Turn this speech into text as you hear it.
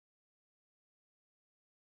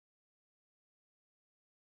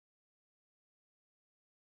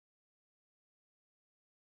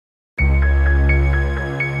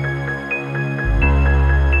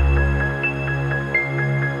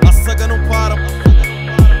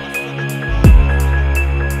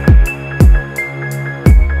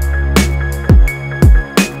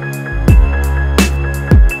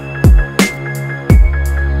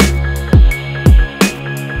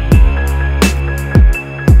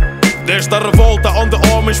Desde a revolta onde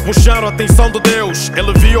homens puxaram a atenção de Deus,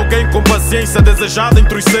 ele viu alguém com paciência desejada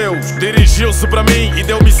entre os seus. Dirigiu-se para mim e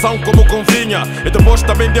deu missão como convinha, e depois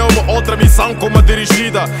também deu-me outra missão como a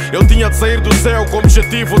dirigida. Eu tinha de sair do céu com o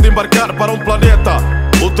objetivo de embarcar para um planeta,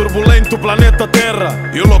 o turbulento planeta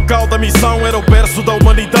Terra. E o local da missão era o berço da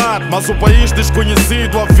humanidade, mas o país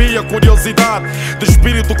desconhecido havia curiosidade, de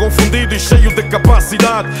espírito confundido e cheio de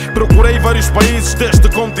capacidade. Procurei vários países deste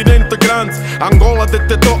continente grande, Angola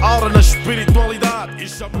detectou aura na espiritualidade.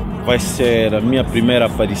 Vai ser a minha primeira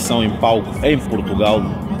aparição em palco em Portugal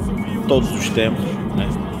de todos os tempos, né?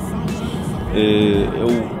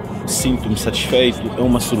 Eu sinto-me satisfeito, é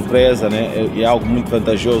uma surpresa, né? É algo muito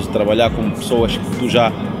vantajoso trabalhar com pessoas que tu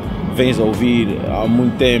já vens a ouvir há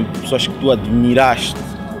muito tempo, pessoas que tu admiraste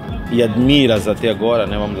e admiras até agora,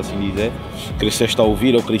 né? Vamos assim dizer. Cresceste a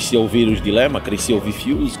ouvir, eu cresci a ouvir os Dialema, cresci a ouvir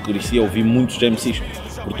Fuse, cresci a ouvir muitos MCs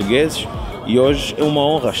portugueses, e hoje é uma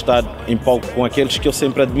honra estar em palco com aqueles que eu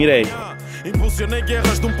sempre admirei. Impulsionei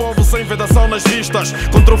guerras de um povo sem vedação nas vistas,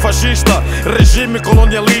 contra o fascista, regime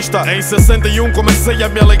colonialista. Em 61 comecei a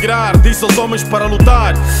me alegrar, disse aos homens para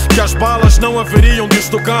lutar que as balas não haveriam de os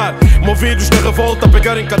tocar, movidos na revolta a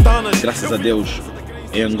pegarem katanas. Graças a Deus,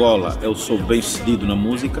 em Angola eu sou bem sucedido na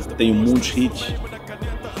música, tenho muitos hits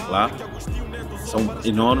lá, são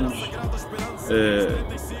enormes.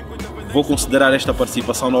 Vou considerar esta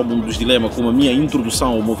participação no álbum dos Dialema como a minha introdução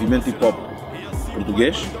ao movimento hip hop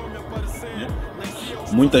português.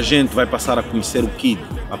 Muita gente vai passar a conhecer o Kid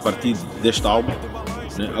a partir deste álbum,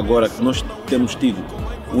 né? Agora que nós temos tido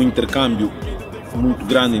um intercâmbio muito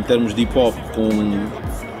grande em termos de hip hop com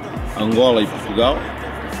Angola e Portugal,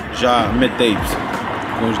 já mid-tapes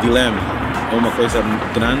com os Dialema é uma coisa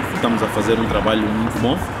muito grande, estamos a fazer um trabalho muito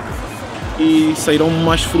bom e sairão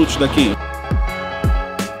mais frutos daqui.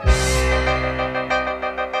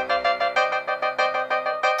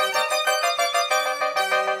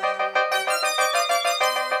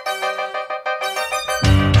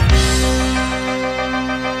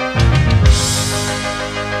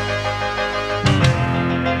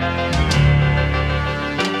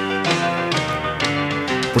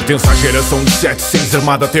 Pertence à geração de 700,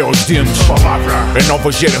 armada até aos dentes. Palavra. A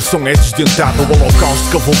nova geração é desdentada. O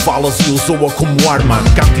holocausto cavou balas e usou-a como arma.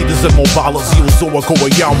 Gandhi desarmou balas e usou-a com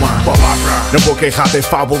a alma. Palavra. Na boca errada é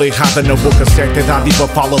fábula errada, na boca certa é dádiva,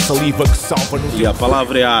 fala saliva que salva no... E a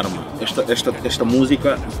palavra é arma. Esta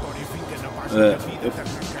música,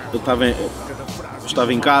 eu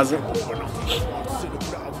estava em casa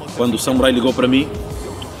quando o Samurai ligou para mim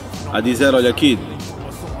a dizer: olha aqui,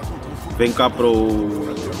 vem cá para o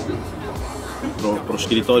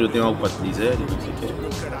escritório, tenho algo para te dizer, e não sei o quê.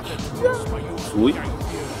 Fui.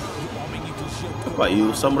 Epá, e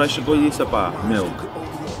o Samurai chegou e disse: epá, meu,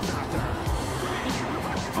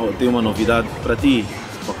 tenho uma novidade para ti.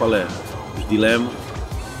 Qual é? Os Dialema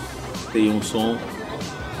têm um som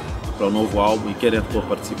para o novo álbum e querem a tua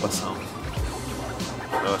participação.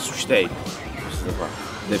 Eu assustei.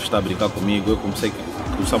 Deve estar a brincar comigo. Eu comecei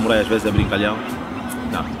que o Samurai às vezes é brincalhão.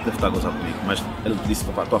 Não, deve estar a gozar comigo, mas ele disse: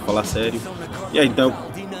 pá, estou a falar sério. E aí então,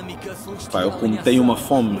 pá, eu como tenho uma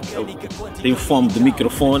fome, tenho fome de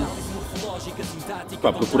microfone,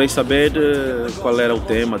 pá, procurei saber qual era o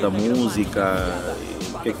tema da música,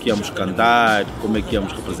 o que é que íamos cantar, como é que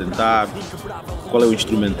íamos representar, qual é o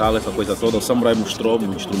instrumental, essa coisa toda. O Samurai mostrou-me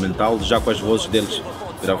o instrumental, já com as vozes deles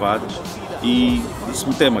gravadas, e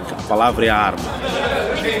disse-me o tema, que a palavra é a arma.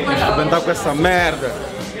 Vamos arrebentar com essa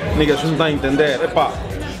merda. Niggas, não dá a entender. Epá,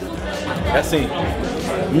 é assim,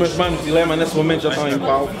 os meus manos Dialema nesse momento já estão em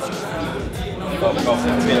palco.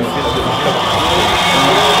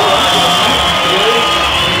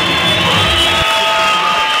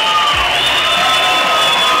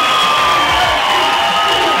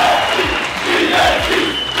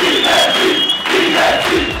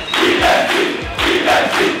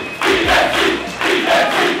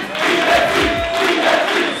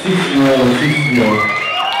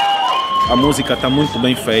 A música está muito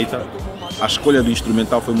bem feita, a escolha do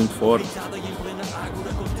instrumental foi muito forte,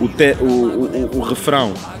 o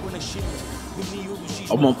refrão,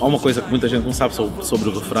 há uma coisa que muita gente não sabe sobre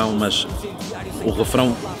o refrão, mas o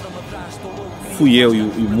refrão fui eu e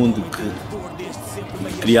o mundo que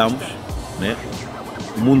criamos, né?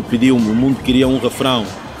 O mundo queria um refrão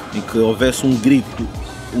em que houvesse um grito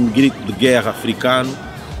de guerra africano,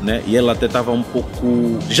 né? E ele até estava um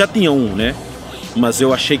pouco, já tinha um, né? Mas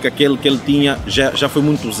eu achei que aquele que ele tinha já foi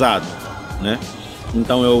muito usado, né?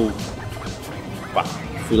 Então eu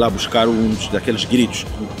fui lá buscar daqueles gritos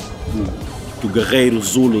que o guerreiro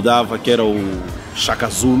Zulu dava, que era o Chaka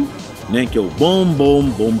Zulu, né? Que é o bom bom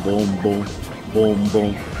bom bom bom bom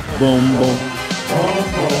bom bom bom.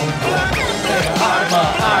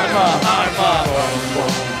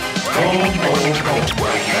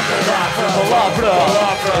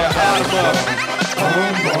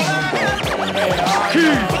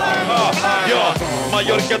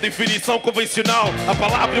 Maior que a definição convencional, a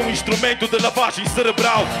palavra é um instrumento de lavagem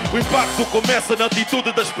cerebral. O impacto começa na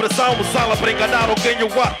atitude da expressão, usá-la para enganar alguém é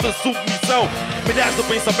o ato da submissão. Milhares de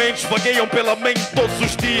pensamentos vagueiam pela mente todos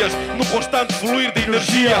os dias, no constante fluir de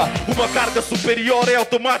energia. Uma carga superior é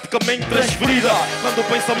automaticamente transferida quando o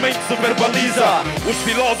pensamento se verbaliza. Os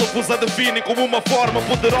filósofos a definem como uma forma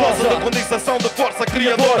poderosa de condensação de força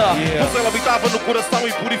criadora, pois ela habitava no coração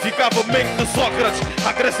e purificava a mente de Sócrates.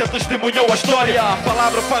 A Grécia testemunhou a história. A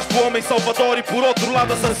palavra faz do homem salvador e por outro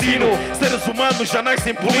lado assassino. Seres humanos já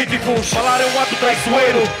nascem políticos. Falar é um ato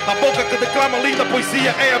traiçoeiro. A boca que declama linda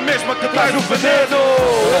poesia é a mesma que traz o veneno.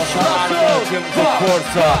 Temos a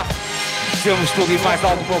força, temos tudo e mais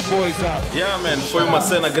alguma coisa. Yeah, man, foi uma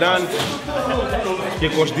cena grande. Fiquei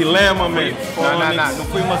com os dilemas, man. Não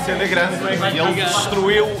foi uma cena grande. Ele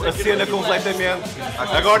destruiu a cena completamente.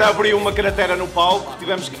 Agora abriu uma cratera no palco.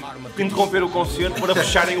 Tivemos que interromper o concerto para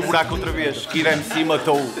fecharem o buraco outra vez. Que MC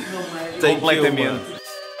matou completamente.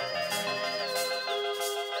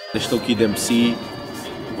 Estou aqui de MC.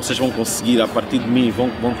 Vocês vão conseguir, a partir de mim,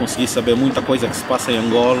 vão conseguir saber muita coisa que se passa em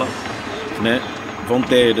Angola, né? Vão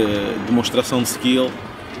ter demonstração de skill,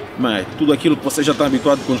 mas tudo aquilo que vocês já estão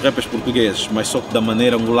habituados com os rappers portugueses, mas só que da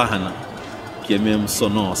maneira angolana, que é mesmo só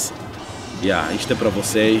nossa. Isto é para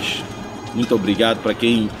vocês. Muito obrigado para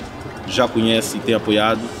quem já conhece e tem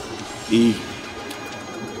apoiado. E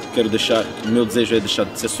quero deixar, o meu desejo é deixar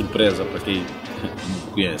de ser surpresa para quem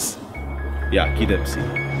não conhece. Aqui deve ser.